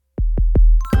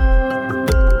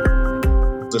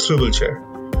the swivel chair.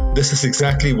 This is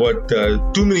exactly what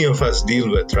too many of us deal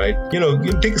with, right?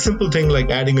 You take a simple thing like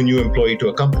adding a new employee to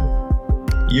a company.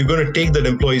 You're going to take that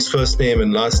employee's first name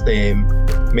and last name,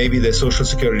 maybe their social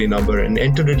security number, and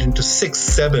enter it into 6,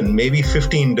 7, maybe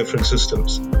 15 different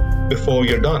systems before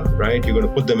you're done, right? You're going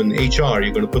to put them in HR,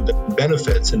 you're going to put them in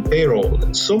benefits and payroll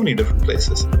and so many different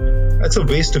places. That's a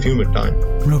waste of human time.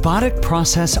 Robotic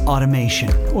Process Automation,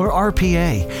 or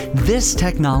RPA. This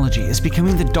technology is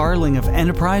becoming the darling of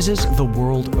enterprises the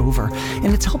world over, and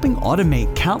it's helping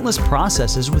automate countless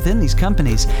processes within these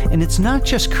companies. And it's not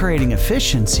just creating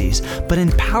efficiencies, but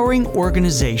empowering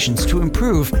organizations to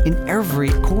improve in every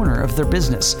corner of their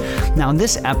business. Now, in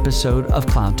this episode of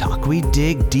Cloud Talk, we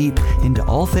dig deep into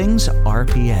all things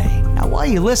RPA. Now, while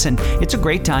you listen, it's a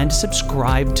great time to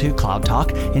subscribe to Cloud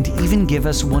Talk and to even give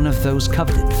us one of those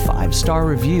coveted 5-star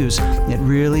reviews. It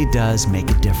really does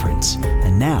make a difference.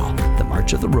 And now, the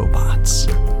March of the Robots.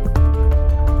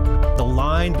 The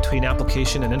line between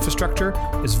application and infrastructure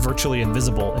is virtually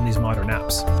invisible in these modern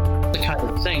apps. The kind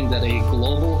of thing that a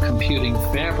global computing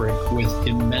fabric with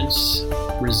immense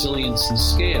resilience and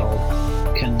scale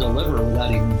can deliver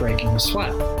without even breaking a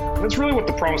sweat. That's really what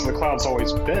the promise of the cloud's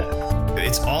always been.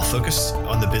 It's all focused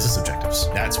on the business objectives.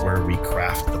 That's where we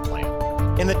craft the plan.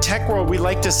 In the tech world, we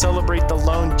like to celebrate the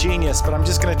lone genius, but I'm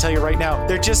just going to tell you right now,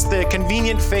 they're just the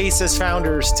convenient face as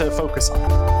founders to focus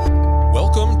on.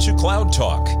 Welcome to Cloud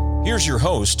Talk. Here's your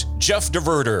host, Jeff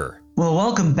DeVerter. Well,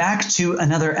 welcome back to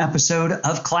another episode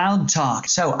of Cloud Talk.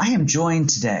 So I am joined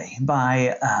today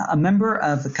by a member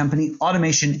of the company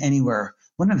Automation Anywhere,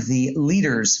 one of the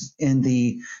leaders in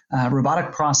the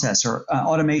robotic process or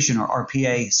automation or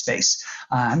RPA space.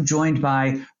 I'm joined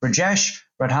by Rajesh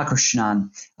Radhakrishnan.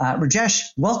 Rajesh,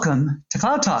 welcome to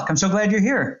Cloud Talk. I'm so glad you're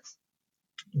here.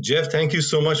 Jeff, thank you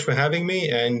so much for having me.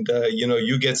 And,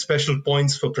 you get special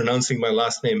points for pronouncing my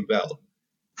last name well.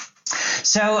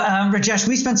 So, Rajesh,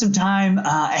 we spent some time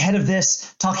ahead of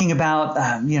this talking about,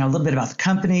 a little bit about the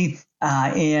company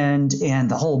and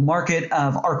the whole market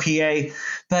of RPA.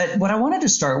 But what I wanted to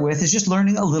start with is just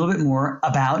learning a little bit more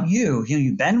about you.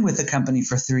 You've been with the company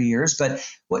for 3 years, but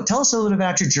tell us a little bit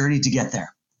about your journey to get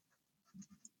there.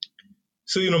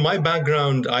 So, my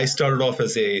background, I started off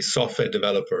as a software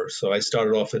developer. So I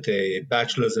started off with a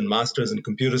bachelor's and master's in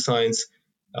computer science,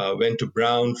 went to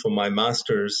Brown for my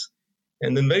master's,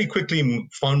 and then very quickly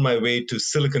found my way to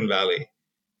Silicon Valley.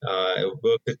 I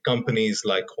worked at companies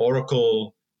like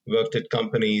Oracle, worked at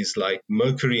companies like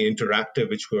Mercury Interactive,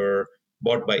 which were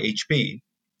bought by HP.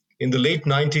 In the late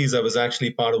 90s, I was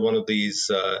actually part of one of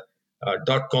these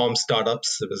dot-com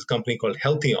startups. It was a company called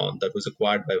Healthion that was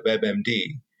acquired by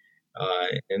WebMD.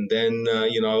 And then,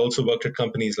 I also worked at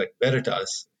companies like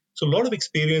Veritas. So a lot of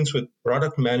experience with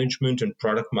product management and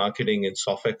product marketing in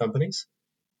software companies.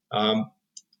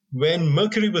 When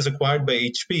Mercury was acquired by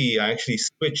HP, I actually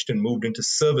switched and moved into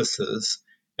services,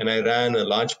 and I ran a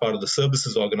large part of the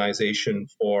services organization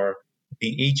for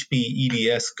the HP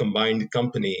EDS combined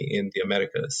company in the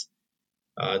Americas.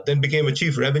 Then became a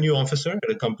chief revenue officer at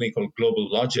a company called Global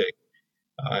Logic.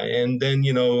 And then,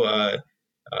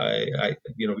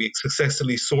 we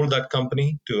successfully sold that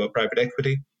company to a private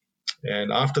equity.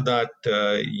 And after that,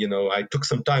 I took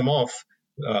some time off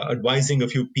advising a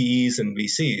few PEs and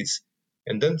VCs.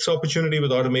 And then this opportunity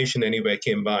with Automation Anywhere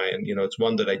came by, and it's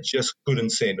one that I just couldn't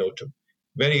say no to.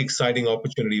 Very exciting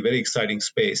opportunity, very exciting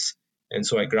space, and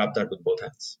so I grabbed that with both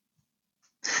hands.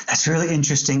 That's really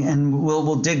interesting, and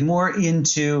we'll dig more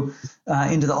into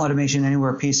the Automation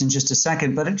Anywhere piece in just a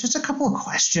second. But just a couple of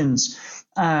questions,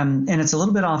 and it's a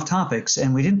little bit off topics,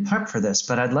 and we didn't prep for this,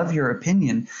 but I'd love your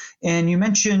opinion. And you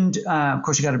mentioned, of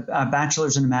course, you got a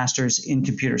bachelor's and a master's in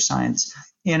computer science.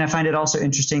 And I find it also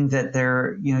interesting that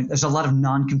there's a lot of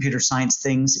non-computer science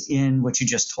things in what you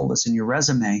just told us in your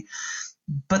resume.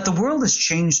 But the world has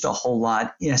changed a whole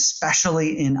lot,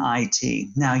 especially in IT.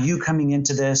 Now, you coming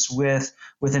into this with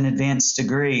an advanced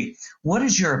degree, what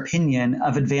is your opinion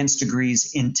of advanced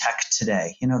degrees in tech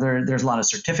today? There's a lot of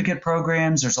certificate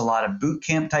programs, there's a lot of boot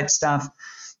camp type stuff.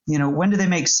 When do they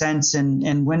make sense, and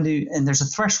there's a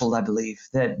threshold, I believe,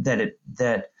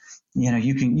 that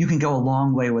you can go a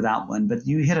long way without one, but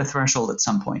you hit a threshold at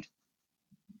some point.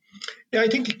 Yeah, I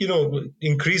think,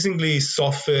 increasingly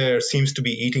software seems to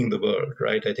be eating the world,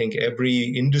 right? I think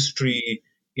every industry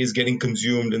is getting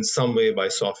consumed in some way by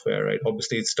software, right?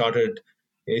 Obviously, it started,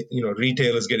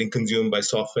 retail is getting consumed by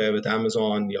software with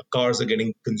Amazon. Your cars are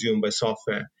getting consumed by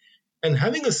software. And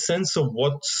having a sense of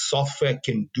what software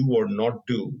can do or not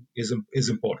do is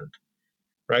important,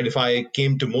 right? If I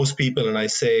came to most people and I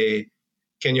say,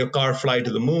 can your car fly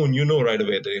to the moon? You know right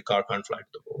away that your car can't fly to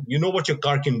the moon. You know what your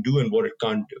car can do and what it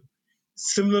can't do.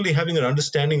 Similarly, having an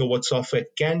understanding of what software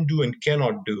can do and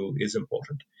cannot do is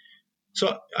important.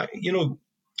 So,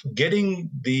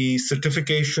 getting the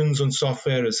certifications on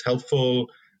software is helpful.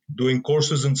 Doing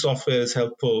courses in software is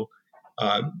helpful.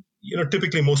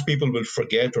 Typically most people will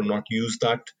forget or not use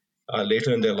that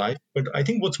later in their life. But I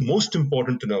think what's most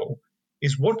important to know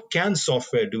is what can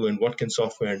software do and what can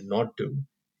software not do,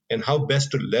 and how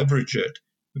best to leverage it.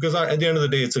 Because at the end of the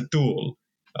day, it's a tool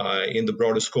in the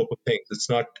broader scope of things. It's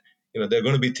not, there are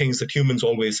going to be things that humans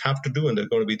always have to do, and there are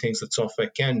going to be things that software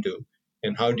can do.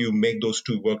 And how do you make those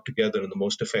two work together in the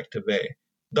most effective way?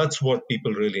 That's what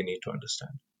people really need to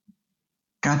understand.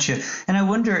 Gotcha. And I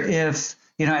wonder if,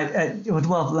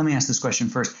 well, let me ask this question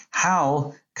first.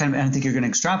 How, and I think you're going to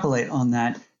extrapolate on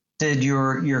that, did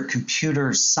your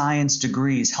computer science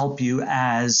degrees help you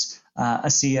as a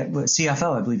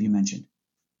CFO, I believe you mentioned?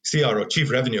 CRO,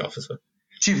 Chief Revenue Officer.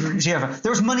 Chief CFO.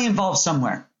 There was money involved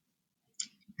somewhere.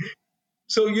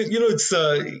 So, it's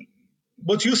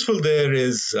what's useful there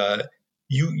is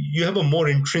you have a more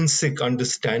intrinsic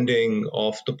understanding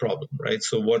of the problem, right?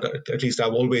 So what at least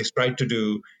I've always tried to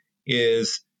do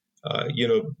is,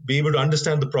 be able to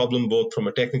understand the problem both from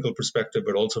a technical perspective,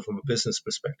 but also from a business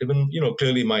perspective. And,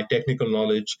 clearly my technical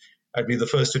knowledge, I'd be the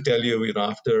first to tell you,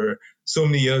 after so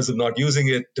many years of not using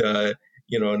it,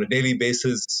 on a daily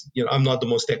basis, I'm not the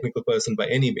most technical person by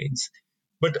any means.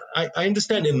 But I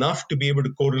understand enough to be able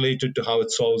to correlate it to how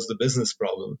it solves the business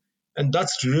problem. And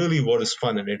that's really what is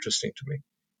fun and interesting to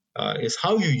me, is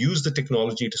how you use the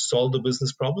technology to solve the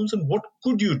business problems and what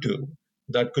could you do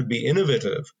that could be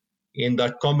innovative in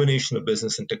that combination of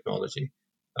business and technology.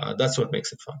 That's what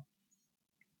makes it fun.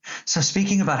 So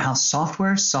speaking about how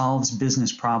software solves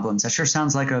business problems, that sure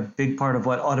sounds like a big part of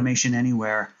what Automation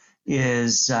Anywhere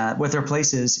is, what their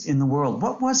place is in the world.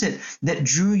 What was it that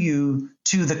drew you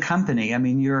to the company? I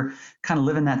mean, you're kind of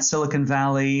living that Silicon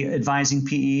Valley advising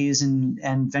PEs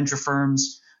and venture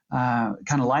firms kind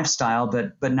of lifestyle,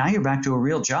 but now you're back to a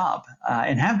real job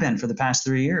and have been for the past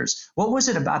 3 years. What was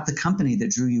it about the company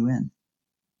that drew you in?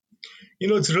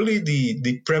 It's really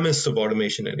the premise of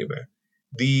Automation Anywhere.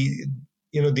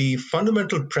 The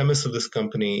fundamental premise of this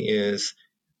company is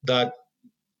that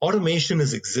automation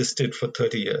has existed for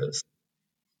 30 years.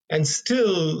 And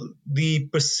still, the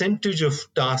percentage of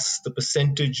tasks, the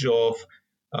percentage of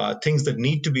things that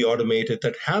need to be automated,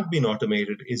 that have been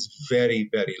automated, is very,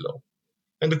 very low.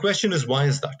 And the question is, why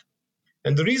is that?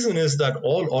 And the reason is that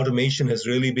all automation has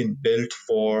really been built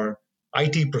for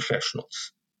IT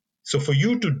professionals. So for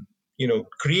you to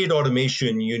create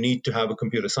automation, you need to have a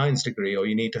computer science degree, or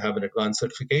you need to have an advanced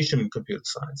certification in computer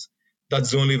science. That's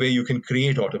the only way you can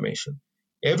create automation.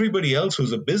 Everybody else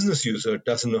who's a business user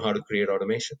doesn't know how to create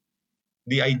automation.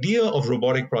 The idea of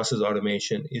robotic process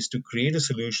automation is to create a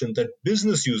solution that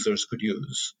business users could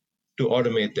use to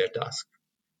automate their task.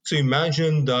 So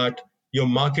imagine that your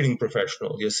marketing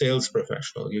professional, your sales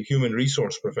professional, your human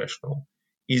resource professional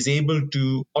is able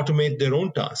to automate their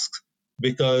own tasks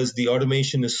because the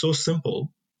automation is so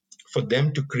simple for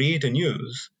them to create and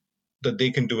use that they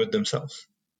can do it themselves.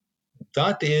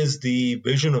 That is the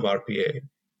vision of RPA.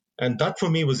 And that for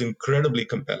me was incredibly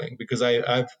compelling because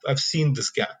I've seen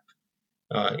this gap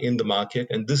in the market.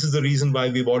 And this is the reason why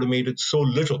we've automated so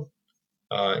little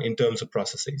in terms of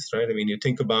processes, right? I mean, you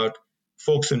think about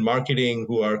folks in marketing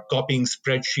who are copying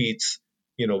spreadsheets,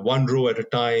 one row at a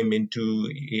time into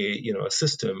a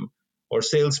system, or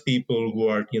salespeople who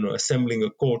are, assembling a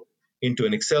quote into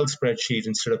an Excel spreadsheet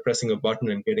instead of pressing a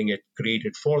button and getting it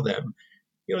created for them.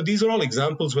 These are all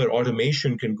examples where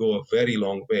automation can go a very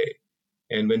long way.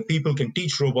 And when people can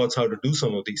teach robots how to do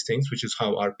some of these things, which is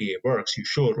how RPA works, you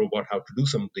show a robot how to do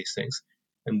some of these things,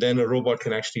 and then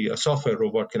a software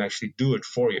robot can actually do it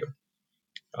for you.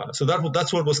 So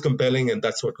that's what was compelling, and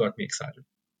that's what got me excited.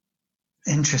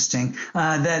 Interesting.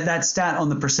 That stat on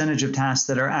the percentage of tasks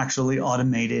that are actually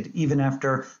automated, even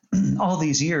after all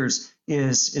these years,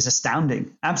 is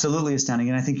astounding. Absolutely astounding.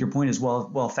 And I think your point is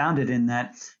well founded in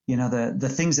that, the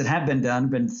things that have been done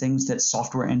have been things that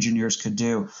software engineers could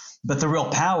do. But the real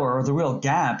power or the real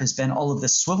gap has been all of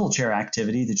this swivel chair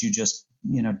activity that you just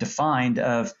defined,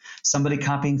 of somebody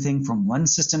copying things from one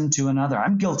system to another.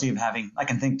 I'm guilty of I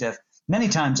can think of many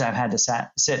times I've had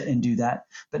to sit and do that.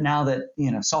 But now that,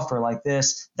 software like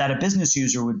this, that a business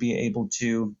user would be able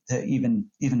to even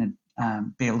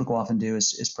be able to go off and do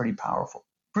is pretty powerful.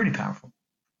 Pretty powerful.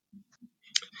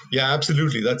 Yeah,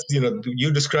 absolutely. That's,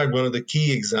 you described one of the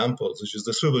key examples, which is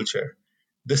the swivel chair.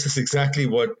 This is exactly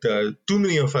what too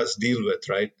many of us deal with,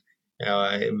 right?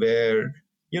 Where,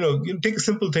 you take a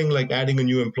simple thing like adding a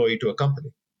new employee to a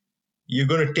company. You're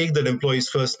going to take that employee's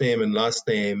first name and last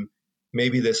name,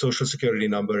 maybe their social security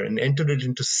number, and entered it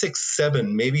into 6,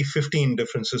 7, maybe 15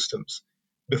 different systems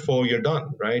before you're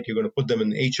done, right? You're going to put them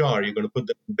in HR, you're going to put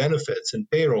them in benefits and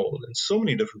payroll and so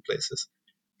many different places.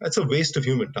 That's a waste of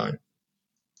human time.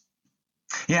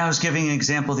 Yeah, I was giving an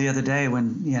example the other day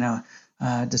when,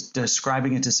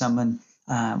 describing it to someone,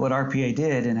 what RPA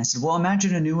did. And I said, well,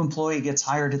 imagine a new employee gets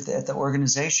hired at the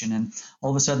organization and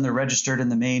all of a sudden they're registered in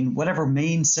the whatever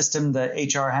main system the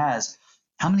HR has.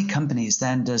 How many companies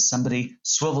then does somebody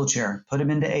swivel chair, put them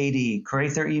into AD,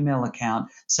 create their email account,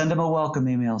 send them a welcome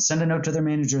email, send a note to their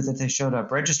manager that they showed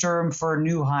up, register them for a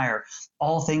new hire,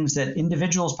 all things that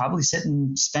individuals probably sit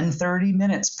and spend 30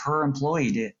 minutes per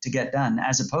employee to get done,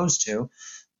 as opposed to,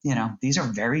 these are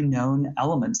very known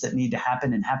elements that need to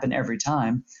happen and happen every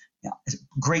time. It's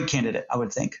a great candidate, I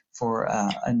would think, for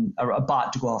a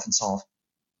bot to go off and solve.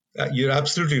 You're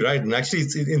absolutely right. And actually,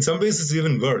 in some ways, it's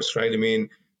even worse, right? I mean,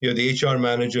 you're the HR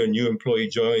manager, a new employee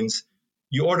joins,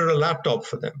 you order a laptop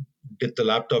for them. Did the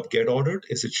laptop get ordered?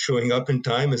 Is it showing up in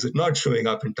time? Is it not showing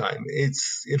up in time?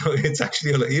 It's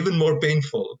actually even more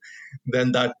painful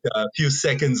than that few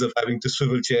seconds of having to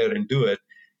swivel chair and do it.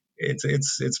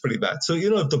 It's pretty bad. So,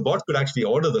 if the bot could actually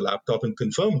order the laptop and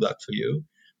confirm that for you,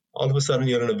 all of a sudden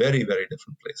you're in a very, very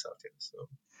different place out here. So.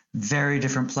 Very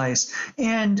different place.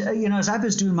 And, as I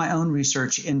was doing my own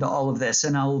research into all of this,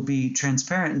 and I will be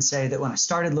transparent and say that when I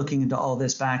started looking into all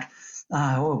this back,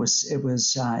 it was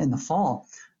in the fall,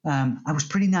 I was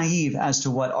pretty naive as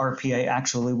to what RPA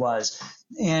actually was.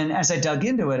 And as I dug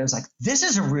into it, I was like, this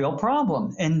is a real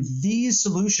problem. And these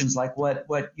solutions, like what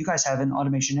you guys have in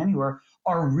Automation Anywhere,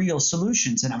 are real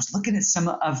solutions. And I was looking at some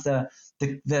of the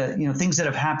things that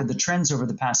have happened, the trends over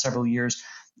the past several years,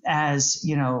 as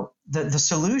the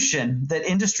solution that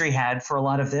industry had for a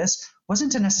lot of this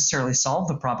wasn't to necessarily solve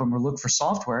the problem or look for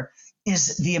software,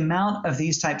 is the amount of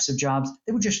these types of jobs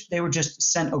they were just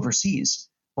sent overseas.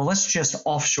 Well, let's just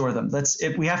offshore them.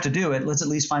 If we have to do it, let's at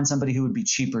least find somebody who would be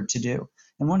cheaper to do.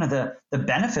 And one of the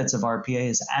benefits of RPA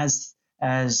is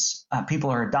as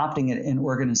people are adopting it in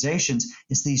organizations,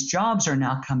 is these jobs are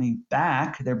now coming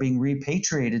back. They're being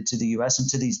repatriated to the U.S. and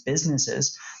to these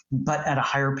businesses, but at a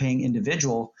higher paying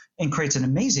individual, and creates an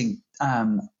amazing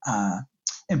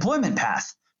employment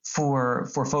path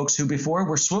for folks who before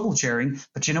were swivel chairing.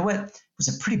 But you know what? It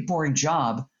was a pretty boring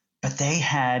job, but they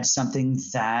had something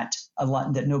that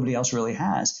nobody else really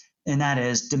has, and that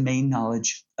is domain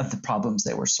knowledge of the problems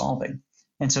they were solving.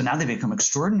 And so now they become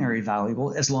extraordinarily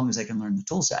valuable as long as they can learn the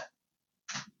tool set.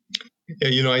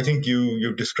 Yeah, I think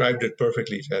you've described it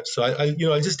perfectly, Jeff. So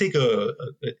I'll just take a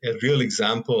real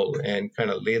example and kind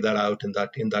of lay that out in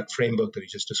that framework that you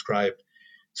just described.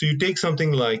 So you take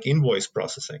something like invoice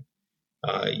processing.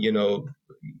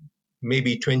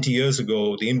 Maybe 20 years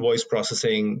ago, the invoice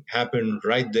processing happened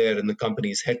right there in the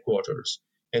company's headquarters.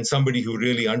 And somebody who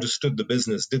really understood the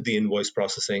business did the invoice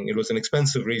processing. It was an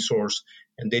expensive resource,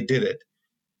 and they did it.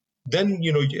 Then,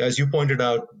 as you pointed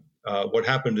out, what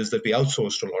happened is that we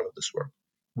outsourced a lot of this work.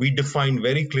 We defined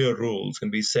very clear rules,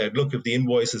 and we said, look, if the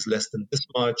invoice is less than this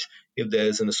much, if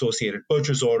there's an associated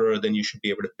purchase order, then you should be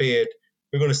able to pay it.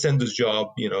 We're going to send this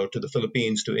job, to the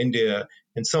Philippines, to India,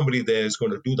 and somebody there is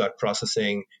going to do that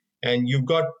processing. And you've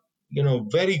got,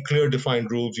 very clear defined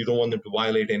rules. You don't want them to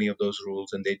violate any of those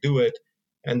rules, and they do it.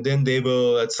 And then they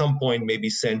will, at some point,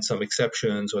 maybe send some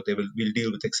exceptions, or we'll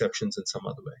deal with exceptions in some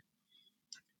other way.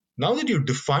 Now that you've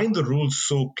defined the rules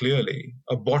so clearly,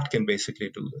 a bot can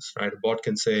basically do this, right? A bot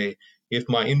can say, if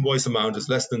my invoice amount is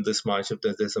less than this much, if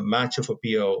there's a match of a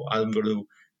PO, I'm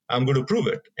going to prove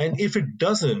it. And if it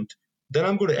doesn't, then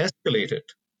I'm going to escalate it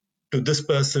to this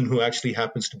person who actually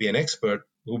happens to be an expert,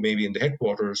 who may be in the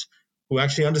headquarters, who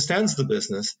actually understands the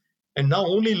business, and now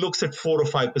only looks at 4 or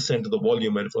 5% of the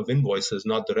volume of invoices,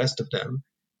 not the rest of them.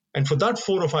 And for that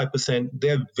 4 or 5%,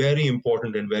 they're very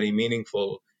important and very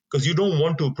meaningful, because you don't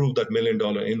want to approve that $1 million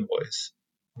invoice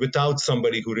without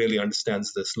somebody who really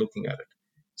understands this looking at it.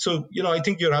 So, I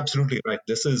think you're absolutely right.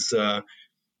 This is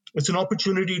it's an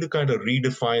opportunity to kind of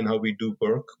redefine how we do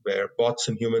work, where bots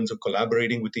and humans are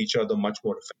collaborating with each other much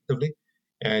more effectively.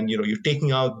 And, you're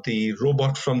taking out the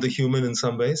robot from the human in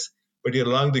some ways, but you're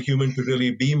allowing the human to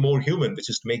really be more human, which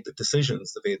is to make the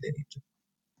decisions the way they need to.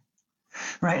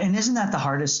 Right. And isn't that the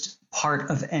hardest part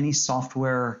of any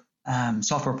software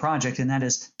project, and that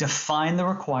is define the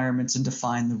requirements and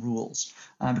define the rules,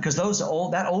 because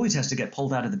that always has to get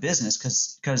pulled out of the business,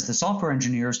 because the software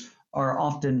engineers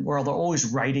are they're always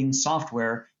writing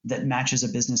software that matches a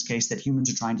business case that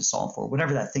humans are trying to solve for,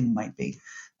 whatever that thing might be.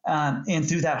 And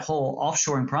through that whole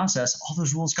offshoring process, all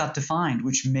those rules got defined,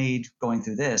 which made going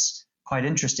through this quite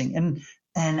interesting.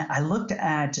 And I looked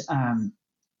at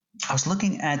I was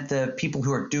looking at the people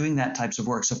who are doing that types of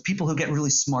work. So people who get really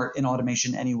smart in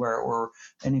Automation Anywhere or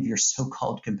any of your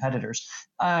so-called competitors.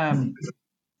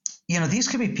 These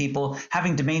could be people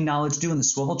having domain knowledge, doing the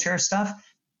swivel chair stuff,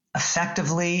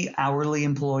 effectively hourly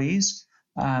employees.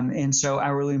 And so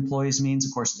hourly employees means,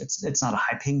 of course, it's not a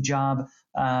high-paying job.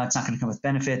 It's not going to come with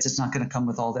benefits. It's not going to come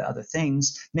with all the other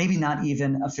things, maybe not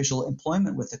even official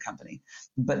employment with the company.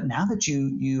 But now that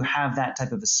you have that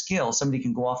type of a skill, somebody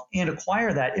can go off and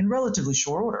acquire that in relatively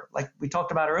short order, like we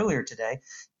talked about earlier today,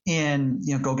 and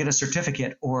go get a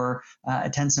certificate or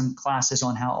attend some classes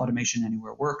on how Automation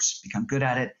Anywhere works, become good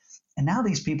at it. And now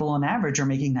these people on average are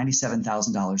making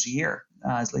 $97,000 a year.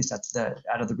 At least that's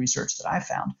out of the research that I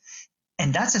found.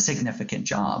 And that's a significant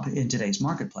job in today's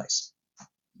marketplace.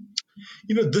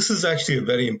 This is actually a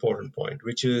very important point,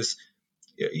 which is,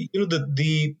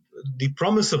 the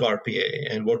promise of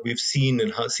RPA and what we've seen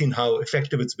and seen how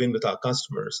effective it's been with our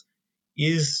customers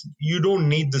is you don't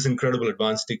need this incredible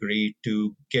advanced degree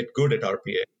to get good at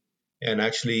RPA and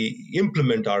actually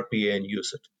implement RPA and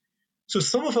use it. So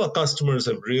some of our customers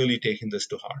have really taken this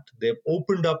to heart. They've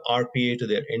opened up RPA to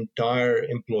their entire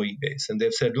employee base, and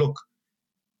they've said, look,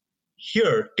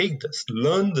 here, take this,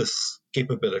 learn this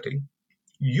capability,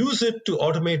 use it to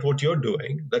automate what you're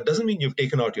doing. That doesn't mean you've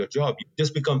taken out your job. You've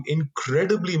just become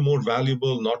incredibly more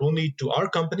valuable, not only to our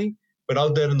company, but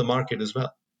out there in the market as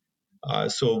well.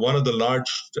 So one of the large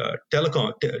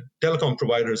telecom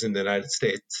providers in the United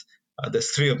States,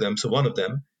 there's three of them, so one of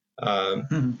them,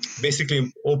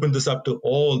 basically opened this up to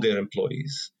all their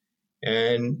employees.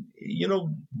 And,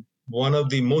 one of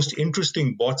the most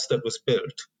interesting bots that was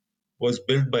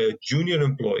built by a junior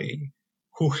employee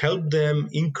who helped them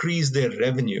increase their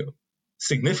revenue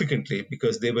significantly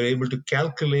because they were able to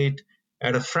calculate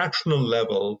at a fractional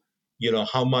level,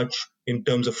 how much in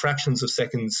terms of fractions of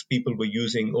seconds people were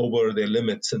using over their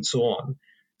limits and so on.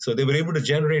 So they were able to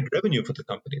generate revenue for the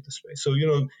company this way. So,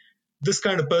 this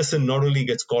kind of person not only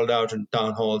gets called out in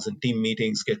town halls and team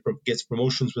meetings, gets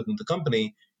promotions within the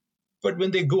company, but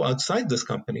when they go outside this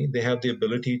company, they have the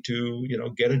ability to,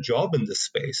 get a job in this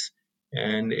space.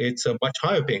 And it's a much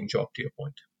higher paying job, to your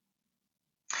point.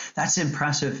 That's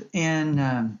impressive.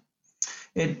 And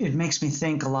it makes me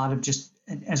think a lot of just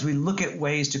as we look at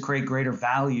ways to create greater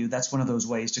value, that's one of those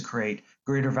ways to create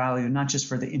greater value, not just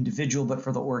for the individual, but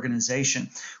for the organization.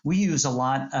 We use a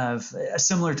lot of a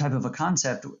similar type of a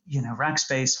concept.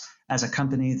 Rackspace, as a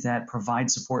company that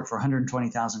provides support for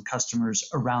 120,000 customers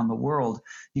around the world,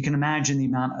 you can imagine the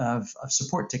amount of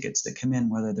support tickets that come in,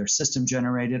 whether they're system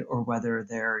generated or whether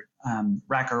they're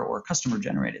Racker or customer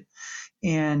generated.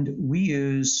 And we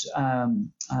use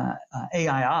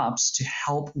AI Ops to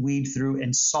help weed through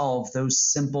and solve those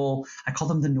simple, I call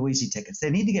them the noisy tickets. They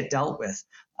need to get dealt with,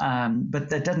 but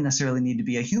that doesn't necessarily need to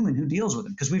be a human who deals with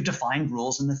them because we've defined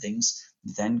rules and the things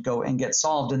then go and get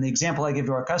solved. And the example I give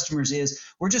to our customers is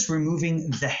we're just removing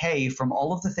the hay from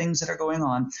all of the things that are going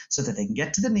on so that they can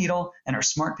get to the needle and our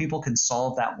smart people can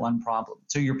solve that one problem.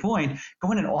 So your point,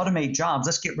 go in and automate jobs.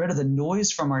 Let's get rid of the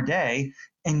noise from our day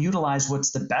and utilize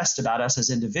what's the best about us as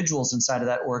individuals inside of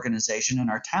that organization and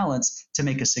our talents to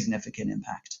make a significant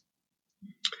impact.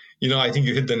 I think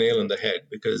you hit the nail on the head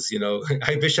because,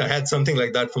 I wish I had something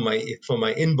like that for my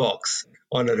inbox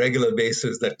on a regular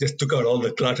basis that just took out all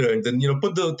the clutter and then,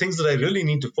 put the things that I really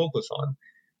need to focus on,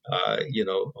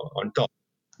 on top.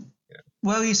 Yeah.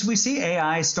 Well, we see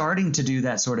AI starting to do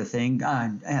that sort of thing. I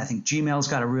think Gmail's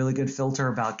got a really good filter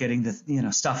about getting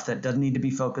the stuff that doesn't need to be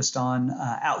focused on.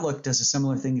 Outlook does a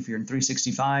similar thing. If you're in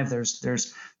 365,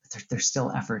 there's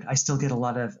still effort.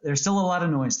 There's still a lot of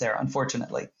noise there,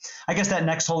 unfortunately. I guess that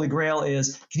next holy grail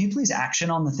is, can you please action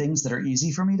on the things that are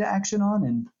easy for me to action on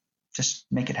and just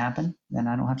make it happen? Then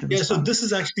I don't have to respond. Yeah, so this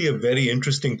is actually a very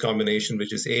interesting combination,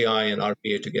 which is AI and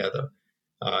RPA together.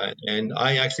 And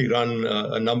I actually run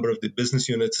a number of the business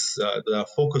units that are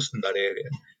focused in that area.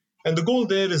 And the goal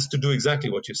there is to do exactly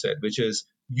what you said, which is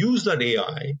use that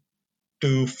AI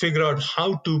to figure out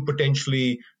how to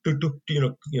potentially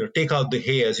take out the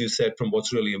hay, as you said, from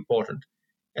what's really important,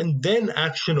 and then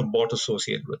action a bot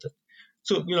associated with it.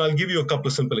 So, I'll give you a couple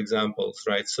of simple examples,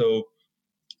 right? So,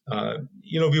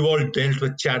 we've all dealt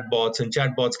with chatbots, and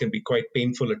chatbots can be quite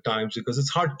painful at times because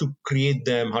it's hard to create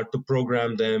them, hard to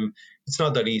program them. It's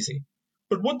not that easy.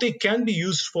 But what they can be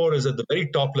used for is at the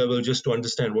very top level, just to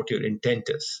understand what your intent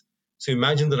is. So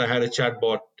imagine that I had a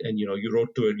chatbot and, you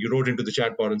wrote into the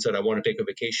chatbot and said, I want to take a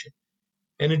vacation.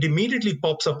 And it immediately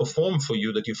pops up a form for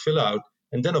you that you fill out,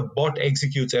 and then a bot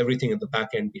executes everything at the back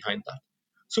end behind that.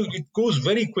 So it goes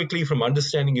very quickly from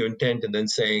understanding your intent and then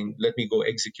saying, let me go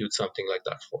execute something like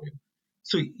that for you.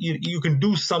 So you can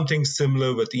do something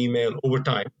similar with email over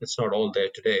time. It's not all there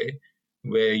today,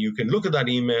 where you can look at that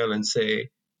email and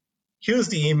say, here's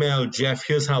the email, Jeff,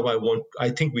 here's how I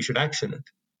think we should action it.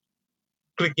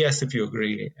 Click yes if you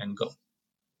agree and go.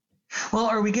 Well,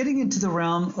 are we getting into the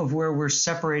realm of where we're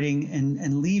separating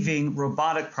and leaving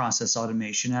robotic process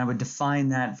automation? And I would define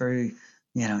that very,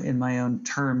 in my own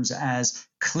terms as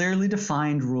clearly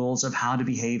defined rules of how to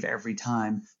behave every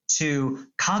time, to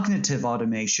cognitive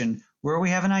automation, where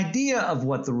we have an idea of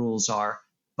what the rules are,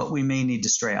 but we may need to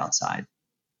stray outside.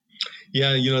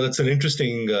 Yeah, that's an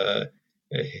interesting, that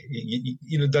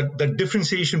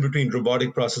differentiation between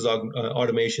robotic process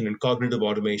automation and cognitive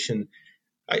automation.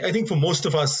 I think for most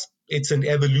of us, it's an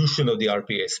evolution of the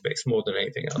RPA space more than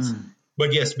anything else.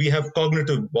 But yes, we have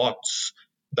cognitive bots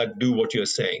that do what you're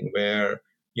saying, where,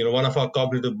 one of our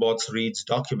cognitive bots reads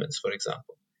documents, for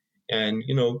example. And,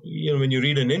 when you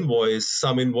read an invoice,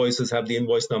 some invoices have the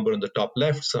invoice number on the top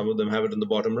left, some of them have it on the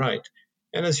bottom right.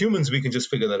 And as humans, we can just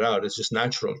figure that out. It's just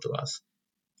natural to us.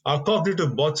 Our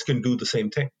cognitive bots can do the same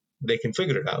thing. They can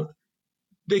figure it out.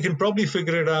 They can probably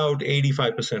figure it out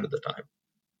 85% of the time.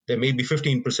 There may be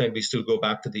 15% we still go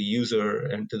back to the user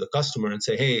and to the customer and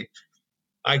say, hey,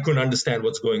 I couldn't understand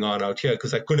what's going on out here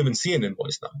because I couldn't even see an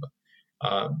invoice number.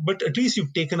 But at least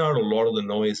you've taken out a lot of the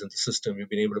noise in the system. You've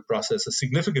been able to process a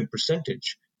significant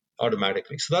percentage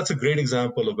automatically. So that's a great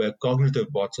example of where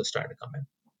cognitive bots are starting to come in.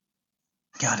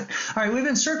 Got it. All right, we've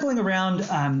been circling around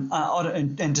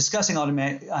and discussing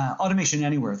Automation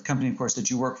Anywhere, the company, of course, that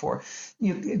you work for.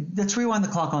 Let's rewind the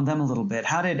clock on them a little bit.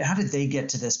 How did they get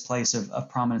to this place of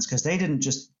prominence? Because they didn't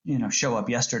just show up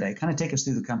yesterday. Kind of take us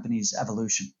through the company's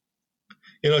evolution.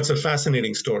 It's a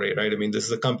fascinating story, right? I mean, this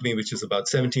is a company which is about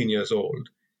 17 years old.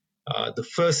 The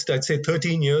first, I'd say,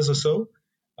 13 years or so,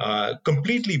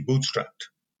 completely bootstrapped.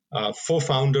 4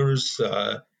 founders.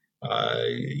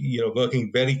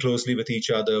 Working very closely with each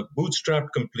other, bootstrapped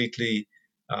completely,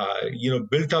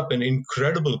 built up an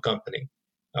incredible company,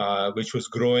 which was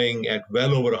growing at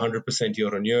well over 100%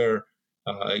 year on year,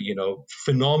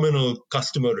 phenomenal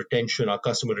customer retention. Our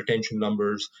customer retention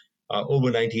numbers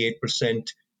over 98%,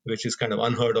 which is kind of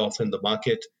unheard of in the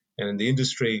market and in the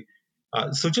industry.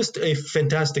 So just a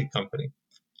fantastic company.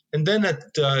 And then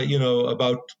at,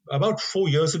 about 4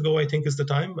 years ago, I think is the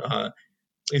time,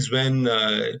 is when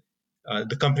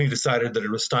the company decided that it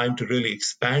was time to really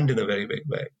expand in a very big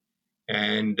way.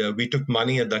 And we took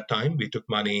money at that time. We took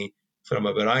money from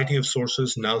a variety of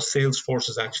sources. Now Salesforce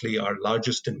is actually our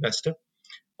largest investor.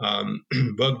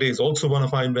 Workday is also one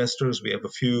of our investors. We have a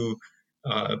few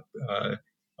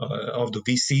of the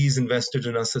VCs invested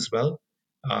in us as well.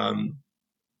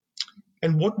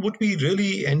 And what we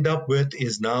really end up with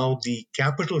is now the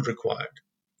capital required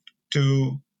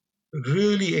to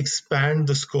really expand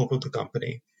the scope of the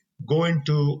company, go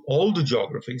into all the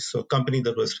geographies. So a company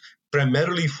that was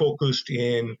primarily focused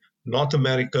in North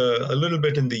America, a little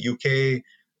bit in the UK,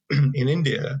 in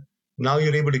India. Now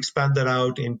you're able to expand that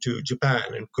out into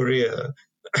Japan and Korea,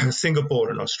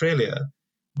 Singapore and Australia.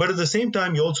 But at the same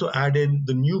time, you also add in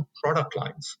the new product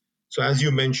lines. So as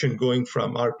you mentioned, going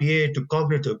from RPA to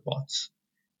cognitive bots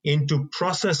into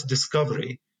process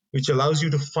discovery, which allows you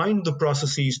to find the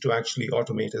processes to actually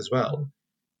automate as well,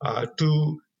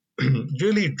 to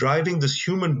really driving this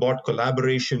human-bot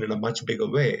collaboration in a much bigger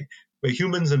way, where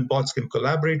humans and bots can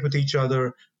collaborate with each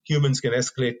other, humans can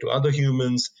escalate to other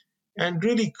humans, and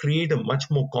really create a much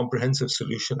more comprehensive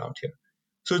solution out here.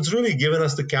 So it's really given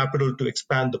us the capital to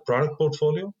expand the product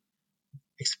portfolio,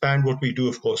 expand what we do,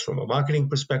 of course, from a marketing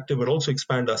perspective, but also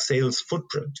expand our sales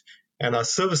footprint and our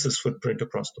services footprint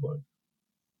across the world.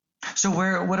 So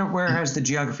where has the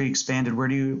geography expanded?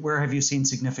 Where have you seen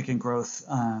significant growth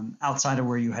outside of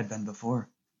where you had been before?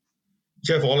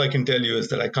 Jeff, all I can tell you is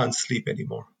that I can't sleep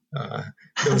anymore.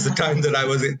 There was a time that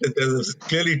there was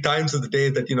clearly times of the day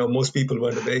that, most people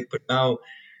weren't awake, but now,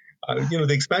 the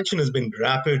expansion has been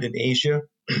rapid in Asia,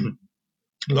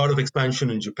 a lot of expansion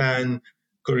in Japan,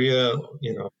 Korea,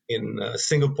 in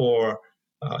Singapore,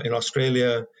 in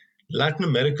Australia. Latin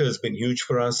America has been huge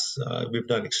for us. We've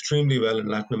done extremely well in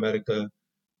Latin America,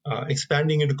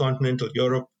 expanding into continental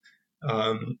Europe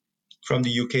from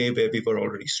the UK, where we were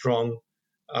already strong.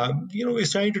 We're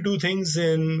starting to do things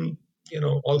in,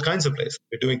 all kinds of places.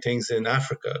 We're doing things in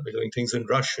Africa. We're doing things in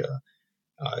Russia.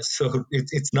 So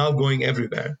it's now going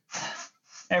everywhere.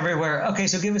 Everywhere. Okay,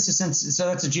 so give us a sense. So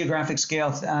that's a geographic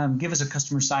scale. Give us a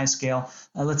customer size scale.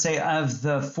 Let's say of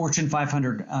the Fortune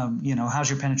 500, how's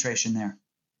your penetration there?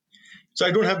 So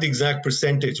I don't have the exact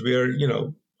percentage. RPA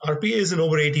is in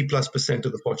over 80+%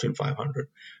 of the Fortune 500.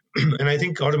 And I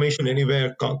think Automation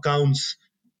Anywhere counts,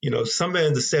 somewhere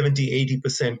in the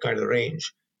 70-80% kind of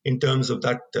range. in terms of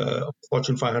that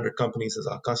Fortune 500 companies as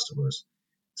our customers.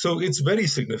 So it's very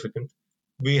significant.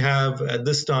 We have at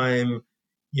this time,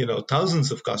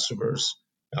 thousands of customers.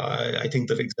 I think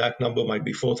the exact number might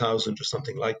be 4,000 or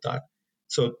something like that.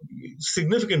 So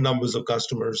significant numbers of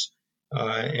customers.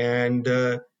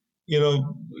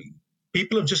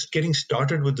 People are just getting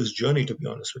started with this journey, to be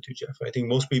honest with you, Jeff. I think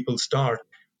most people start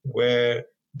where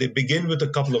they begin with a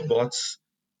couple of bots,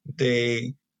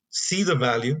 they see the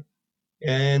value,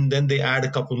 and then they add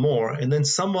a couple more. And then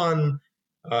someone,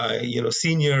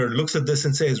 senior looks at this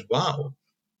and says, wow,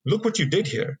 look what you did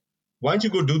here. Why don't you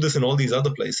go do this in all these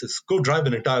other places? Go drive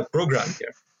an entire program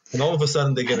here. And all of a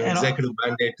sudden they get an executive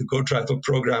mandate to go drive a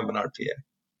program in RPA.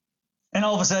 And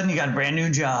all of a sudden you got a brand new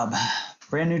job,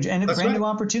 brand new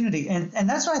opportunity. And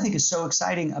that's what I think is so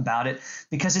exciting about it,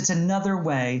 because it's another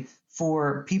way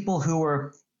for people who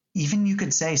are, even you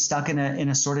could say, stuck in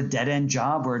a sort of dead end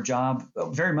job, or a job,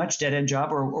 very much dead end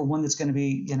job, or one that's going to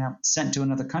be, sent to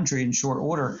another country in short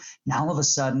order. Now all of a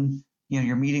sudden,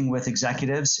 you're meeting with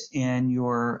executives and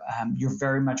you're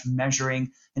very much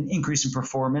measuring an increase in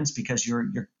performance, because you're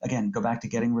again, go back to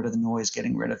getting rid of the noise,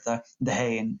 getting rid of the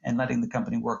hay, and letting the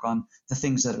company work on the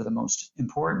things that are the most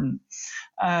important.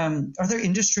 Are there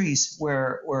industries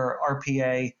where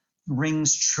RPA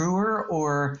rings truer,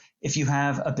 or if you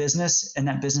have a business and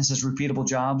that business has repeatable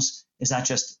jobs, is that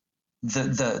just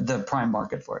the prime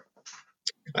market for it?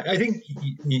 I think,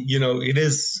 it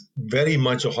is very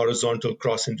much a horizontal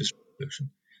cross-industry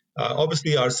solution.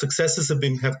 Obviously, our successes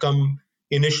have come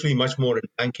initially much more in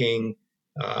banking,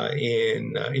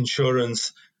 in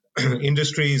insurance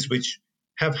industries, which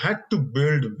have had to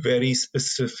build very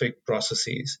specific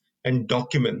processes and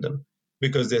document them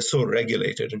because they're so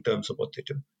regulated in terms of what they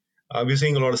do. We're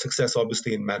seeing a lot of success,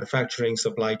 obviously, in manufacturing,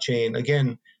 supply chain.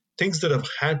 Again, things that have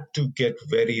had to get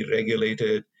very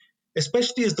regulated,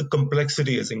 especially as the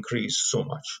complexity has increased so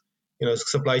much.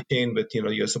 Supply chain with,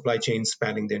 your supply chain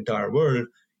spanning the entire world.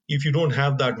 If you don't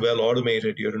have that well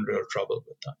automated, you're in real trouble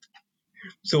with that.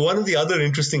 So one of the other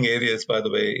interesting areas, by the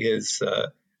way, is,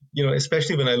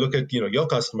 especially when I look at, your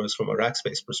customers from a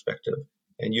Rackspace perspective,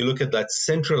 and you look at that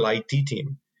central IT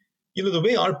team, the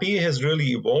way RPA has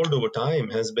really evolved over time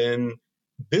has been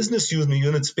business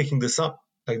units picking this up,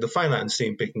 like the finance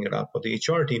team picking it up, or the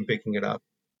HR team picking it up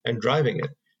and driving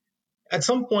it. At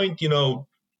some point,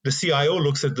 the CIO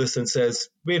looks at this and says,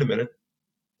 wait a minute,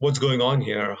 what's going on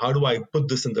here? How do I put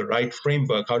this in the right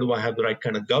framework? How do I have the right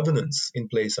kind of governance in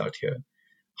place out here?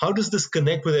 How does this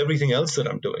connect with everything else that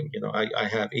I'm doing? I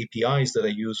have APIs that I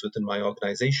use within my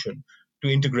organization to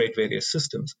integrate various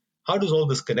systems. How does all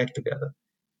this connect together?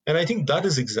 And I think that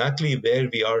is exactly where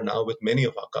we are now with many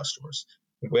of our customers,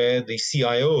 where the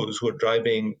CIOs who are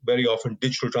driving very often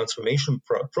digital transformation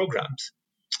programs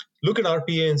look at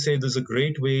RPA and say there's a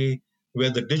great way where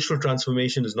the digital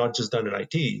transformation is not just done in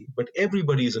IT, but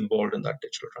everybody is involved in that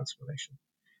digital transformation.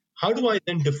 How do I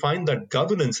then define that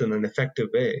governance in an effective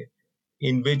way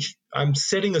in which I'm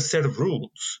setting a set of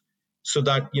rules so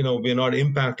that, we're not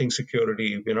impacting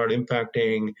security, we're not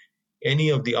impacting any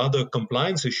of the other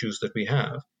compliance issues that we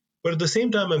have. But at the same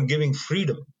time, I'm giving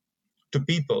freedom to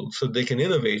people so they can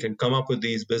innovate and come up with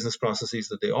these business processes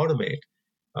that they automate.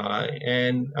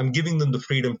 And I'm giving them the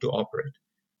freedom to operate.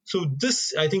 So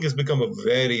this, I think, has become a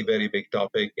very, very big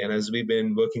topic. And as we've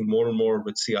been working more and more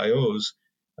with CIOs,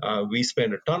 we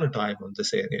spend a ton of time on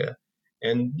this area.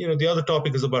 And, the other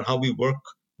topic is about how we work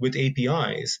with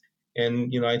APIs.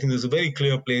 And, I think there's a very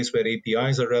clear place where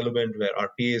APIs are relevant, where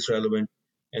RPA is relevant.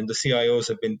 And the CIOs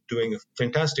have been doing a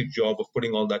fantastic job of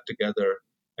putting all that together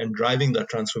and driving that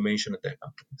transformation at their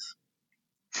companies.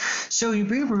 So you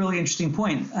bring up a really interesting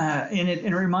point, and it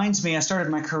reminds me. I started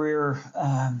my career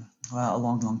a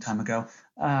long time ago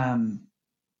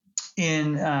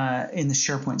in the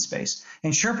SharePoint space,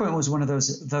 and SharePoint was one of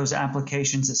those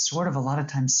applications that sort of a lot of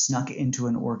times snuck into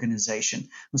an organization.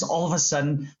 It was all of a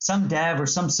sudden some dev or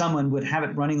someone would have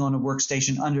it running on a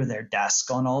workstation under their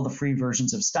desk on all the free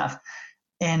versions of stuff.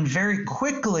 And very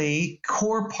quickly,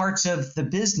 core parts of the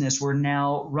business were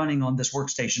now running on this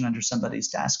workstation under somebody's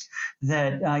desk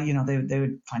that, they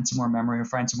would find some more memory or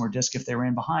find some more disk if they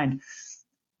ran behind.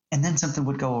 And then something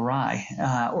would go awry,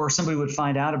 or somebody would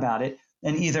find out about it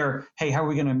and either, hey, how are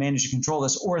we going to manage to control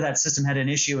this? Or that system had an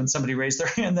issue and somebody raised their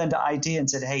hand then to IT and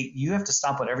said, hey, you have to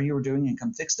stop whatever you were doing and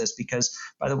come fix this because,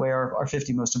 by the way, our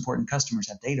 50 most important customers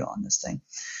have data on this thing.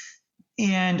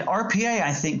 And RPA,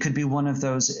 I think, could be one of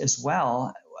those as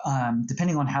well,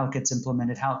 depending on how it gets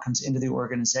implemented, how it comes into the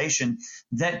organization,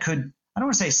 that could I don't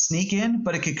want to say sneak in,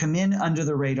 but it could come in under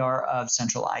the radar of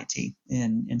central IT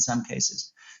in some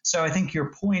cases. So I think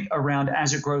your point around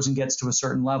as it grows and gets to a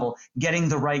certain level, getting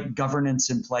the right governance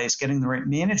in place, getting the right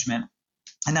management,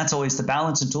 and that's always the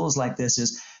balance in tools like this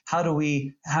is how do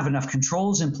we have enough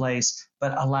controls in place,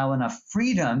 but allow enough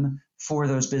freedom for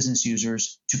those business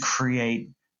users to create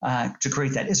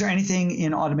that. Is there anything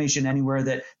in Automation Anywhere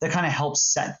that kind of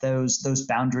helps set those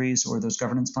boundaries or those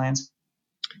governance plans?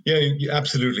 Yeah,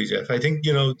 absolutely, Jeff. I think,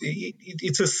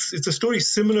 it's a story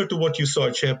similar to what you saw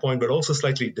at SharePoint, but also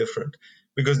slightly different,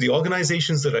 because the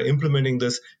organizations that are implementing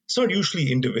this, it's not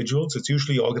usually individuals, it's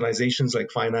usually organizations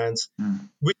like finance,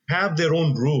 which have their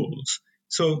own rules.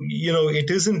 So, it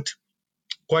isn't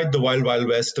quite the wild, wild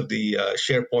west of the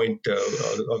SharePoint of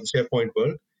the SharePoint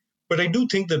world. But I do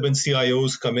think that when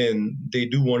CIOs come in, they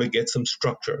do want to get some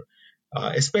structure,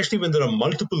 especially when there are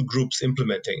multiple groups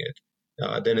implementing it.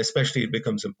 Then especially it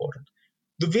becomes important.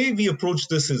 The way we approach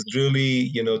this is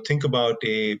really, think about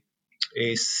a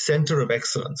center of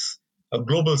excellence, a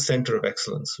global center of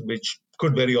excellence, which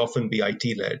could very often be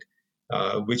IT-led,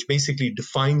 which basically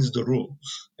defines the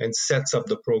rules and sets up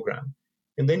the program.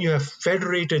 And then you have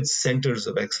federated centers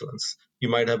of excellence. You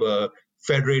might have a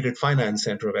federated finance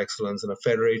center of excellence and a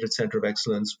federated center of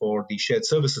excellence for the shared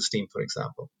services team, for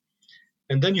example.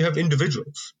 And then you have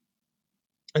individuals.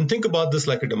 And think about this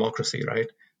like a democracy, right?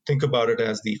 Think about it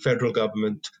as the federal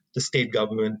government, the state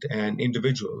government, and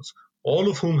individuals, all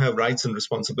of whom have rights and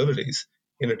responsibilities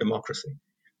in a democracy.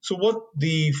 So what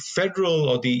the federal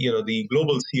or the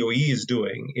global COE is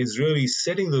doing is really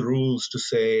setting the rules to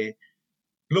say,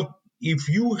 look, if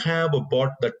you have a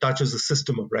bot that touches a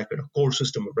system of record, a core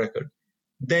system of record,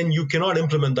 then you cannot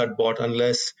implement that bot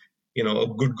unless a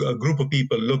group of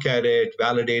people look at it,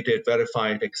 validate it,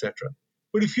 verify it, etc.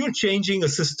 But if you're changing a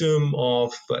system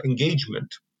of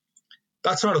engagement,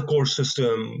 that's not a core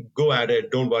system. Go at it.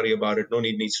 Don't worry about it. No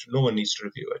one needs to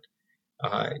review it.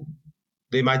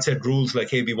 They might set rules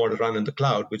like, hey, we want to run in the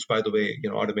cloud, which, by the way,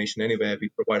 Automation Anywhere, we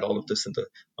provide all of this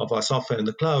of our software in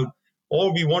the cloud,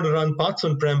 or we want to run parts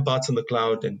on-prem, parts in the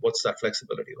cloud, and what's that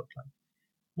flexibility look like?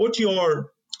 What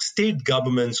your state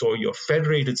governments or your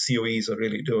federated COEs are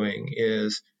really doing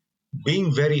is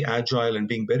being very agile and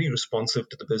being very responsive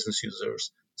to the business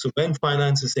users. So when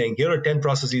finance is saying, here are 10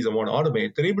 processes I want to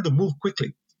automate, they're able to move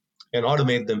quickly and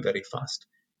automate them very fast.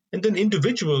 And then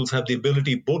individuals have the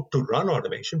ability both to run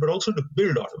automation, but also to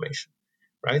build automation,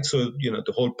 right? So,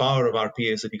 the whole power of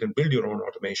RPA is that you can build your own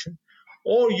automation,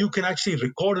 or you can actually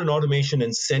record an automation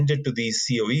and send it to these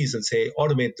COEs and say,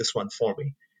 automate this one for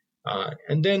me.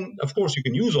 And then, of course, you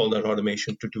can use all that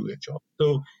automation to do your job.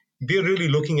 So we're really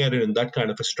looking at it in that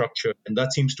kind of a structure, and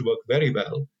that seems to work very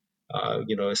well,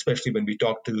 especially when we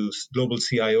talk to global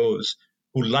CIOs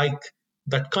who like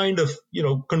that kind of,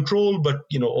 control, but,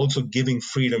 also giving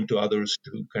freedom to others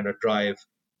to kind of drive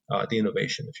the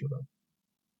innovation, if you will.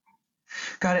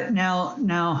 Got it.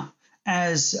 Now,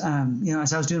 as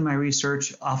as I was doing my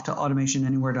research off to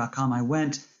automationanywhere.com, I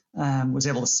was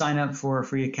able to sign up for a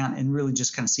free account and really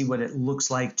just kind of see what it looks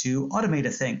like to automate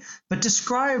a thing. But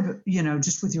describe,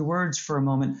 just with your words for a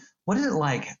moment, what is it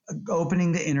like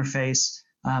opening the interface?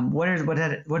 What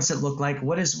does it look like?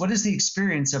 What is the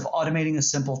experience of automating a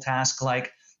simple task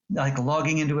like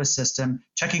logging into a system,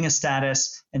 checking a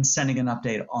status, and sending an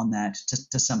update on that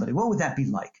to somebody? What would that be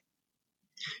like?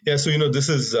 Yeah, so this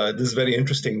is very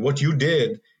interesting. What you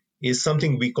did is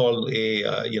something we call we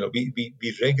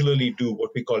regularly do what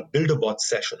we call build-a-bot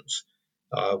sessions,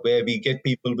 where we get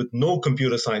people with no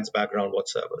computer science background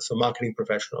whatsoever. So marketing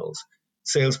professionals,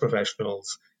 sales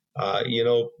professionals,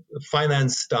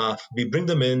 finance staff, we bring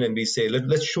them in and we say,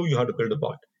 let's show you how to build a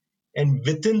bot. And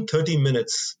within 30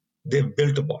 minutes, they've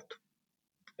built a bot.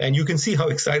 And you can see how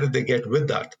excited they get with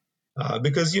that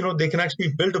because, they can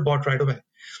actually build a bot right away.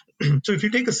 So if you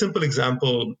take a simple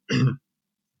example,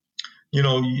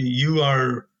 you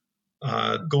are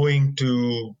going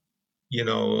to,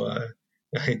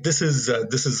 this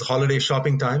is holiday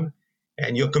shopping time,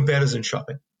 and you're comparison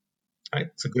shopping, right?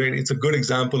 It's a good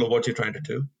example of what you're trying to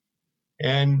do.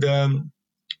 And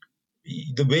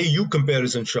the way you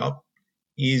comparison shop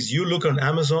is you look on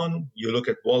Amazon, you look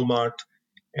at Walmart,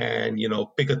 and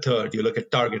pick a third. You look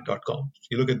at Target.com.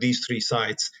 You look at these three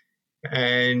sites,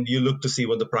 and you look to see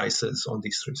what the price is on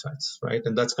these three sites, right?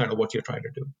 And that's kind of what you're trying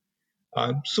to do.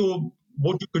 So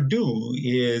what you could do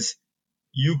is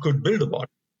you could build a bot.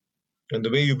 And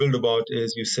the way you build a bot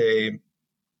is you say,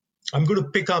 I'm going to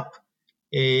pick up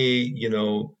the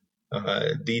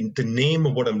name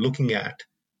of what I'm looking at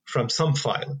from some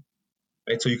file,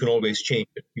 right? So you can always change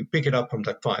it. You pick it up from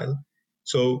that file.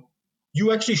 So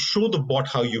you actually show the bot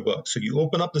how you work. So you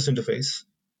open up this interface,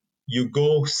 you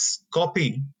go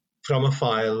copy from a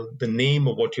file the name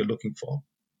of what you're looking for.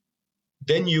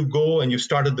 Then you go and you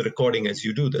started the recording as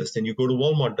you do this. Then you go to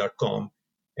walmart.com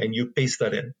and you paste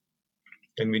that in.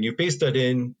 And when you paste that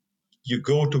in, you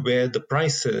go to where the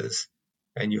price is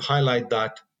and you highlight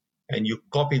that and you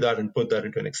copy that and put that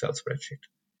into an Excel spreadsheet.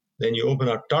 Then you open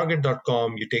up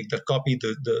target.com, you take that copy,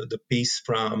 the piece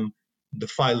from the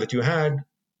file that you had,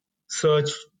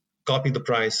 search, copy the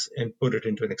price, and put it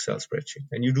into an Excel spreadsheet.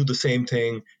 And you do the same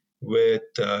thing with,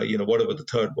 whatever the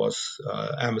third was,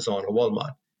 Amazon or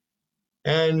Walmart.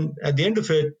 And at the end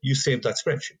of it, you save that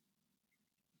spreadsheet.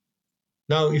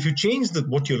 Now, if you change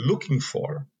what you're looking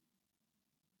for,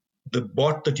 the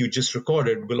bot that you just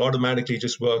recorded will automatically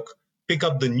just pick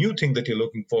up the new thing that you're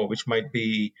looking for, which might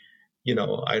be, the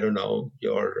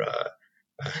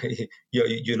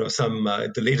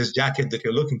latest jacket that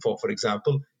you're looking for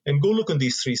example, and go look on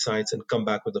these 3 sites and come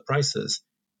back with the prices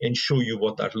and show you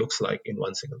what that looks like in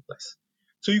one single place.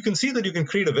 So you can see that you can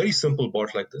create a very simple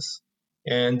bot like this.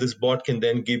 And this bot can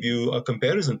then give you a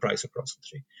comparison price across the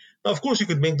 3. Now, of course, you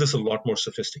could make this a lot more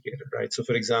sophisticated, right? So,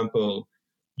 for example,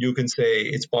 you can say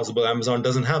it's possible Amazon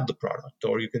doesn't have the product,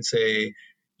 or you can say,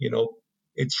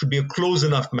 it should be a close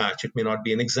enough match. It may not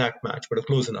be an exact match, but a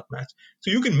close enough match. So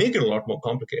you can make it a lot more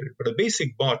complicated. But a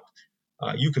basic bot,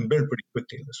 you can build pretty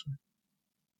quickly in this way.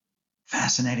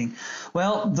 Fascinating.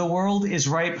 Well, the world is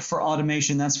ripe for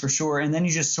automation, that's for sure. And then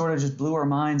you just sort of blew our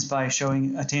minds by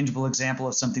showing a tangible example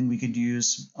of something we could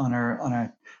use on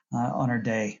our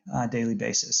daily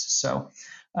basis. So,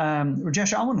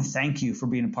 Rajesh, I want to thank you for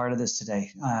being a part of this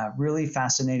today. Really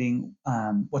fascinating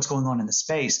what's going on in the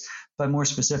space, but more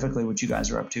specifically, what you guys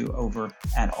are up to over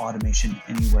at Automation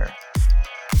Anywhere.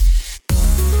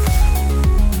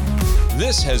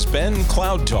 This has been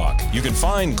Cloud Talk. You can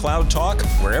find Cloud Talk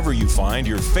wherever you find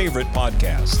your favorite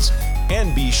podcasts.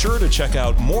 And be sure to check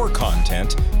out more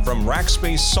content from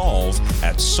Rackspace Solve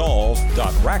at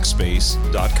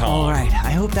solve.rackspace.com. All right,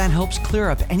 I hope that helps clear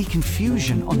up any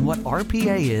confusion on what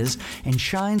RPA is and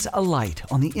shines a light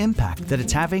on the impact that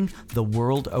it's having the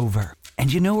world over. And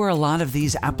you know where a lot of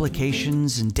these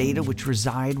applications and data which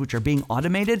are being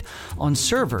automated? On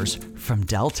servers from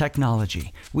Dell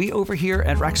Technology. We over here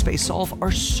at Rackspace Solve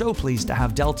are so pleased to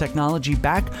have Dell Technology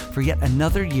back for yet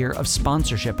another year of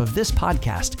sponsorship of this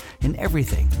podcast and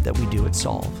everything that we do at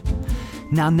Solve.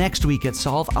 Now, next week at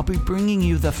Solve, I'll be bringing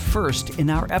you the first in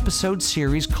our episode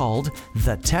series called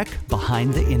The Tech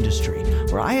Behind the Industry,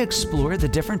 where I explore the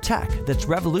different tech that's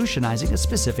revolutionizing a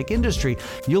specific industry.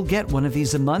 You'll get one of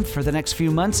these a month for the next few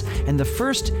months, and the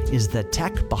first is the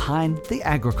tech behind the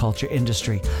agriculture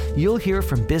industry. You'll hear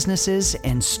from businesses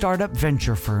and startup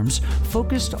venture firms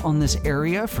focused on this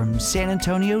area from San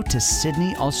Antonio to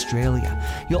Sydney, Australia.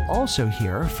 You'll also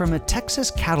hear from a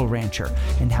Texas cattle rancher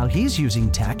and how he's using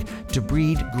tech to breed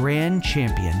Grand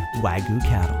Champion Wagyu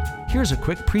cattle. Here's a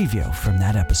quick preview from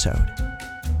that episode.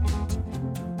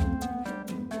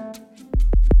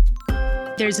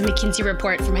 There's a McKinsey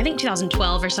report from, I think,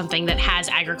 2012 or something that has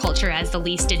agriculture as the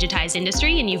least digitized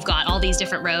industry. And you've got all these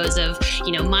different rows of,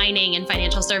 mining and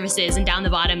financial services. And down the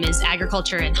bottom is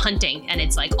agriculture and hunting. And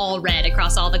it's like all red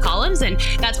across all the columns. And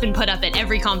that's been put up at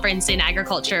every conference in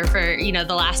agriculture for,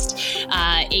 the last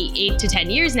 8 to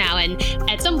 10 years now. And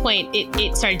at some point,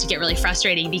 it started to get really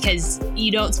frustrating because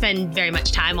you don't spend very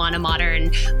much time on a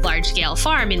modern, large-scale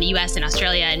farm in the US and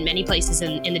Australia and many places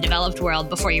in the developed world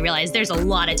before you realize there's a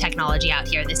lot of technology out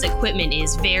here. This equipment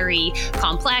is very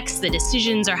complex. The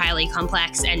decisions are highly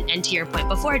complex. And to your point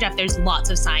before, Jeff, there's lots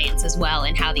of science as well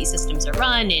in how these systems are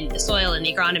run in the soil and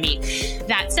the agronomy.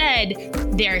 That said,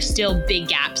 there are still big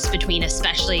gaps between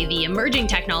especially the emerging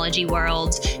technology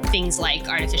world, things like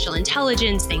artificial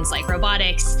intelligence, things like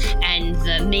robotics, and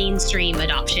the mainstream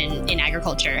adoption in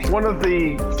agriculture. One of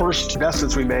the first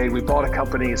investments we made, we bought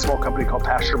a small company called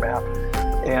PastureMap.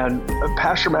 And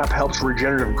PastureMap helps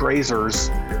regenerative grazers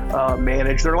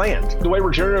manage their land. The way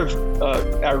regenerative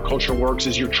agriculture works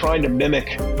is you're trying to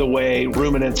mimic the way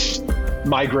ruminants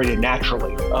migrated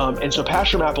naturally. And so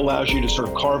PastureMap allows you to sort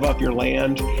of carve up your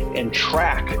land and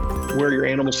track where your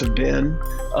animals have been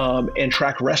and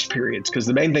track rest periods, because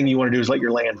the main thing you want to do is let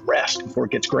your land rest before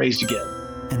it gets grazed again.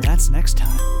 And that's next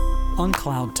time on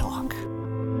Cloud Talk.